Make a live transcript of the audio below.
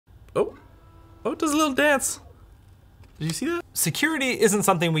Oh, it does a little dance. Did you see that? Security isn't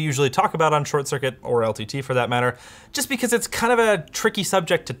something we usually talk about on Short Circuit, or LTT for that matter, just because it's kind of a tricky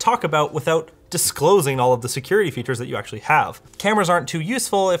subject to talk about without disclosing all of the security features that you actually have. Cameras aren't too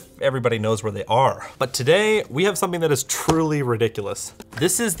useful if everybody knows where they are. But today, we have something that is truly ridiculous.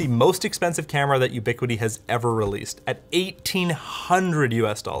 This is the most expensive camera that Ubiquiti has ever released at $1,800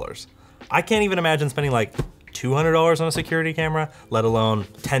 US. I can't even imagine spending like $200 on a security camera, let alone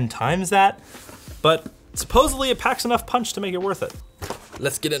 10 times that. But supposedly it packs enough punch to make it worth it.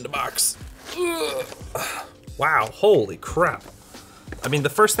 Let's get into box. Ugh. Wow, holy crap. I mean, the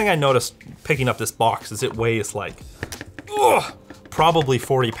first thing I noticed picking up this box is it weighs like, probably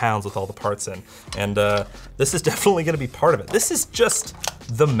 40 pounds with all the parts in. And this is definitely gonna be part of it. This is just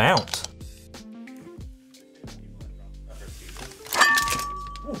the mount.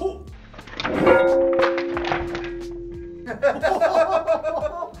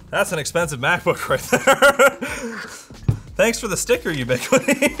 That's an expensive MacBook right there. Thanks for the sticker,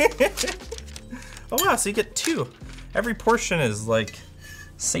 Ubiquiti. Oh wow, so you get two. Every portion is like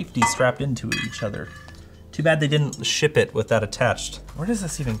safety strapped into each other. Too bad they didn't ship it with that attached. Where does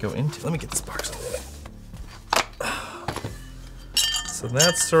this even go into? Let me get this box out of the way. So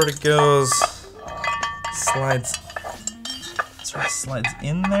that sort of goes, slides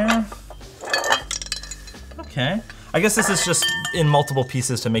in there. Okay. I guess this is just in multiple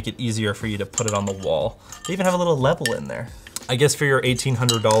pieces to make it easier for you to put it on the wall. They even have a little level in there. I guess for your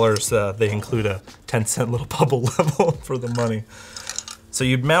 $1,800, they include a 10-cent little bubble level for the money. So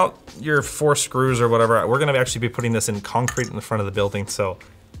you'd mount your 4 screws or whatever. We're gonna actually be putting this in concrete in the front of the building, so.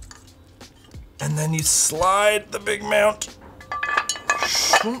 And then you slide the big mount.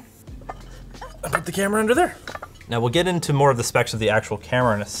 And put the camera under there. Now we'll get into more of the specs of the actual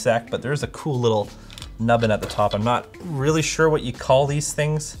camera in a sec, but there's a cool little nubbin at the top. I'm not really sure what you call these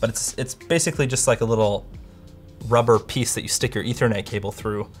things, but it's basically just like a little rubber piece that you stick your Ethernet cable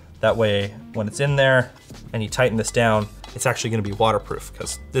through. That way, when it's in there and you tighten this down, it's actually gonna be waterproof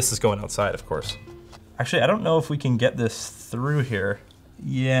because this is going outside, of course. Actually, I don't know if we can get this through here.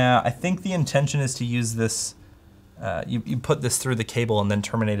 Yeah, I think the intention is to use this, you put this through the cable and then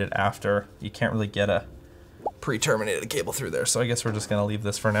terminate it after. You can't really get a pre-terminated cable through there, so I guess we're just gonna leave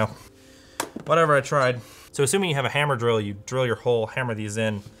this for now. Whatever, I tried. So assuming you have a hammer drill, you drill your hole, hammer these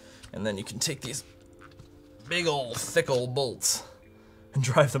in, and then you can take these big old thick old bolts and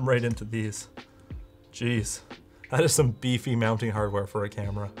drive them right into these. Jeez, that is some beefy mounting hardware for a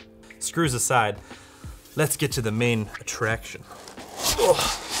camera. Screws aside, let's get to the main attraction.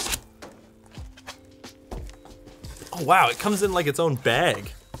 Ugh. Oh wow, it comes in like its own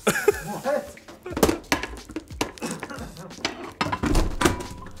bag. What?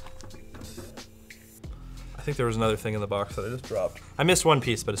 I think there was another thing in the box that I just dropped. I missed one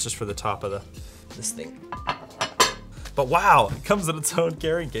piece, but it's just for the top of this thing. But wow, it comes in its own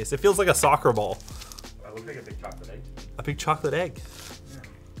carrying case. It feels like a soccer ball. That looks like a big chocolate egg. A big chocolate egg. Yeah.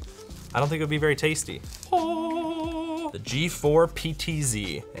 I don't think it would be very tasty. Oh, the G4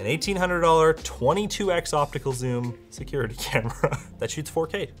 PTZ, an $1,800 22x optical zoom security camera that shoots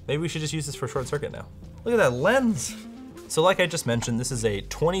 4K. Maybe we should just use this for Short Circuit now. Look at that lens. So like I just mentioned, this is a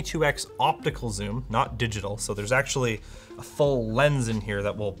 22x optical zoom, not digital. So there's actually a full lens in here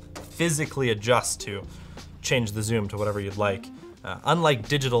that will physically adjust to change the zoom to whatever you'd like. Unlike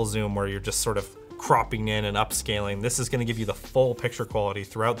digital zoom where you're just sort of cropping in and upscaling, this is gonna give you the full picture quality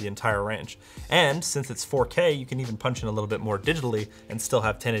throughout the entire range. And since it's 4K, you can even punch in a little bit more digitally and still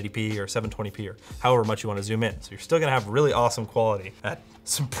have 1080p or 720p or however much you wanna zoom in. So you're still gonna have really awesome quality at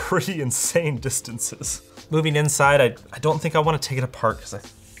some pretty insane distances. Moving inside, I don't think I wanna take it apart because I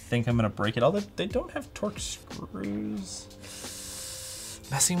think I'm gonna break it. Although they don't have Torx screws.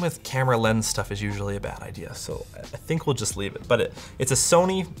 Messing with camera lens stuff is usually a bad idea, so I think we'll just leave it. But it's a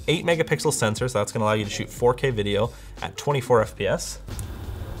Sony 8 megapixel sensor, so that's gonna allow you to shoot 4K video at 24 FPS.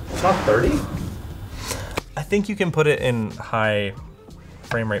 It's not 30? I think you can put it in high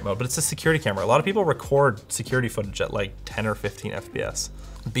frame rate mode, but it's a security camera. A lot of people record security footage at like 10 or 15 FPS.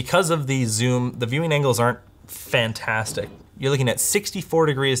 Because of the zoom, the viewing angles aren't fantastic. You're looking at 64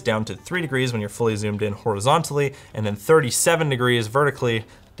 degrees down to 3 degrees when you're fully zoomed in horizontally, and then 37 degrees vertically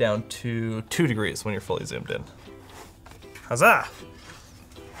down to 2 degrees when you're fully zoomed in. Huzzah!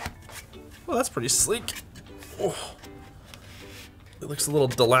 Well, that's pretty sleek. Oh. It looks a little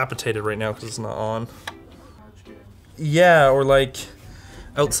dilapidated right now because it's not on. Yeah, or like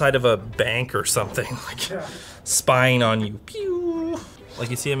outside of a bank or something, like spying on you. Pew! Like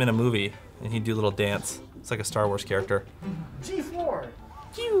you see him in a movie and he'd do a little dance. It's like a Star Wars character. G4!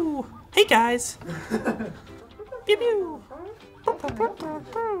 Pew! Hey guys! Pew pew!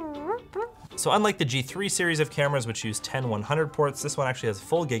 So unlike the G3 series of cameras, which use 10 100 ports, this one actually has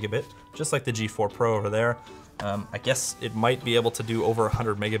full gigabit, just like the G4 Pro over there. I guess it might be able to do over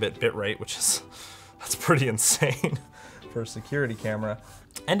 100 megabit bitrate, which is, that's pretty insane for a security camera.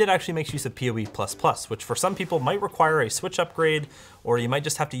 And it actually makes use of PoE++, which for some people might require a switch upgrade, or you might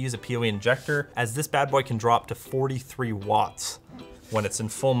just have to use a PoE injector, as this bad boy can drop to 43 watts when it's in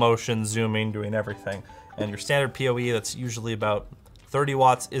full motion, zooming, doing everything. And your standard PoE that's usually about 30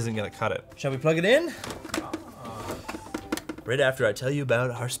 watts isn't gonna cut it. Shall we plug it in? Right after I tell you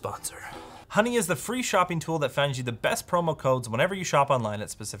about our sponsor. Honey is the free shopping tool that finds you the best promo codes whenever you shop online at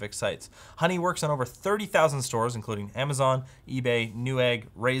specific sites. Honey works on over 30,000 stores, including Amazon, eBay, Newegg,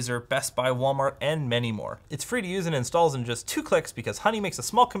 Razer, Best Buy, Walmart, and many more. It's free to use and installs in just 2 clicks because Honey makes a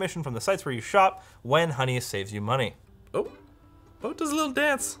small commission from the sites where you shop when Honey saves you money. Oh, it does a little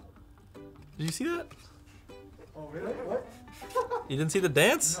dance. Did you see that? Oh, really? What? You didn't see the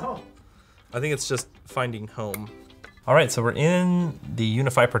dance? No. I think it's just finding home. All right, so we're in the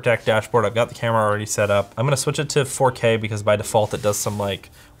Unify Protect dashboard. I've got the camera already set up. I'm gonna switch it to 4K because by default it does some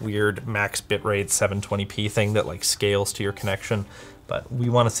like weird max bitrate 720p thing that like scales to your connection, but we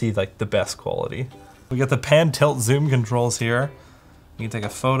wanna see like the best quality. We got the pan, tilt, zoom controls here. You can take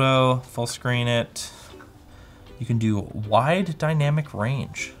a photo, full screen it. You can do wide dynamic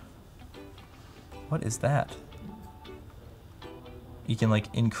range. What is that? You can like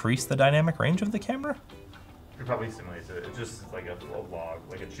increase the dynamic range of the camera? It probably simulates it. It's just like a log,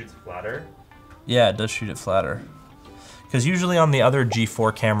 like it shoots flatter. Yeah, it does shoot it flatter. Because usually on the other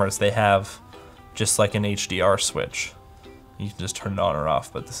G4 cameras, they have just like an HDR switch. You can just turn it on or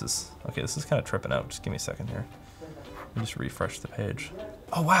off, but this is, okay, this is kind of tripping out. Just give me a second here. Let me just refresh the page.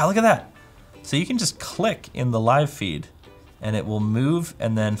 Oh wow, look at that. So you can just click in the live feed and it will move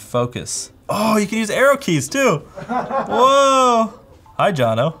and then focus. Oh, you can use arrow keys too. Whoa. Hi,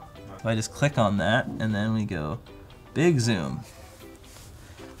 Jono. If I just click on that and then we go big zoom.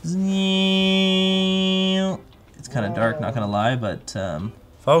 It's kind of dark, not gonna lie, but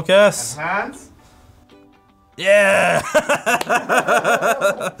focus. Enhance. Yeah!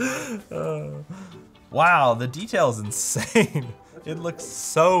 Wow, the detail is insane. It looks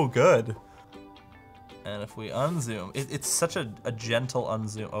so good. And if we unzoom, it's such a gentle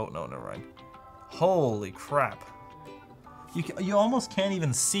unzoom. Oh, no, never mind. Holy crap. You almost can't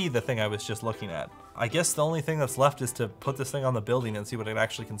even see the thing I was just looking at. I guess the only thing that's left is to put this thing on the building and see what it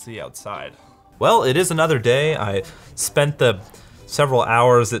actually can see outside. Well, it is another day. I spent the several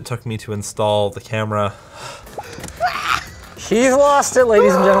hours it took me to install the camera. He's lost it,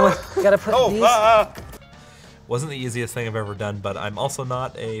 ladies and gentlemen. Gotta put these. Wasn't the easiest thing I've ever done, but I'm also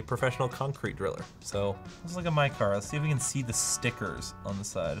not a professional concrete driller. So let's look at my car. Let's see if we can see the stickers on the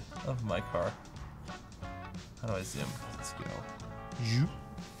side of my car. How do I zoom? Let's go.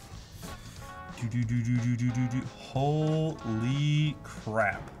 Holy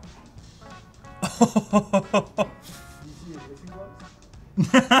crap.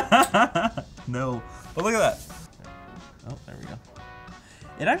 No, but look at that. Oh, there we go.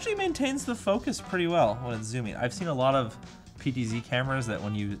 It actually maintains the focus pretty well when it's zooming. I've seen a lot of PTZ cameras that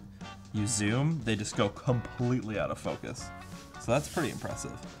when you zoom, they just go completely out of focus. So that's pretty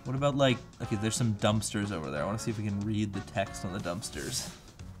impressive. What about like, okay, there's some dumpsters over there. I want to see if we can read the text on the dumpsters.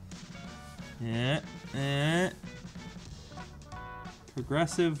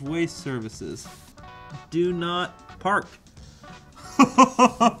 Progressive Waste Services. Do not park.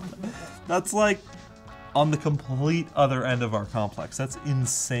 That's like on the complete other end of our complex. That's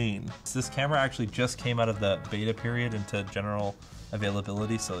insane. This camera actually just came out of the beta period into general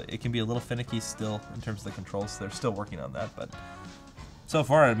availability, so it can be a little finicky still in terms of the controls. They're still working on that, but so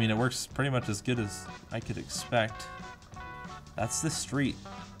far, I mean, it works pretty much as good as I could expect. That's the street.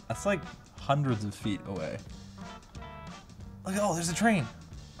 That's like hundreds of feet away. Look, oh, there's a train.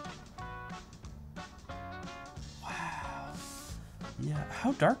 Wow. Yeah,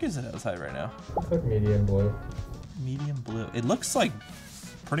 how dark is it outside right now? It's like medium blue. Medium blue. It looks like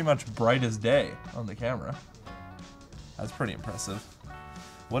pretty much bright as day on the camera. That's pretty impressive.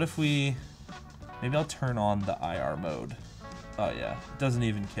 What if we, maybe I'll turn on the IR mode. Oh yeah, it doesn't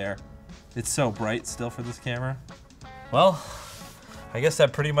even care. It's so bright still for this camera. Well, I guess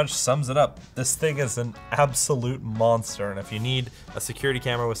that pretty much sums it up. This thing is an absolute monster, and if you need a security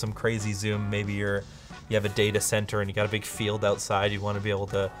camera with some crazy zoom, maybe you have a data center and you got a big field outside, you want to be able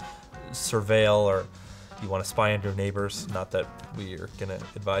to surveil, or you want to spy on your neighbors. Not that we are gonna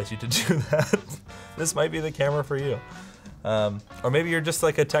advise you to do that. This might be the camera for you. Or maybe you're just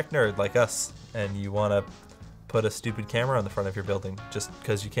like a tech nerd like us and you want to put a stupid camera on the front of your building just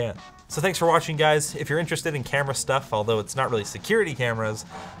because you can. So thanks for watching, guys. If you're interested in camera stuff, although it's not really security cameras,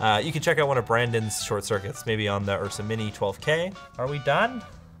 you can check out one of Brandon's short circuits, maybe on the Ursa Mini 12K. Are we done?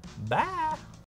 Bye.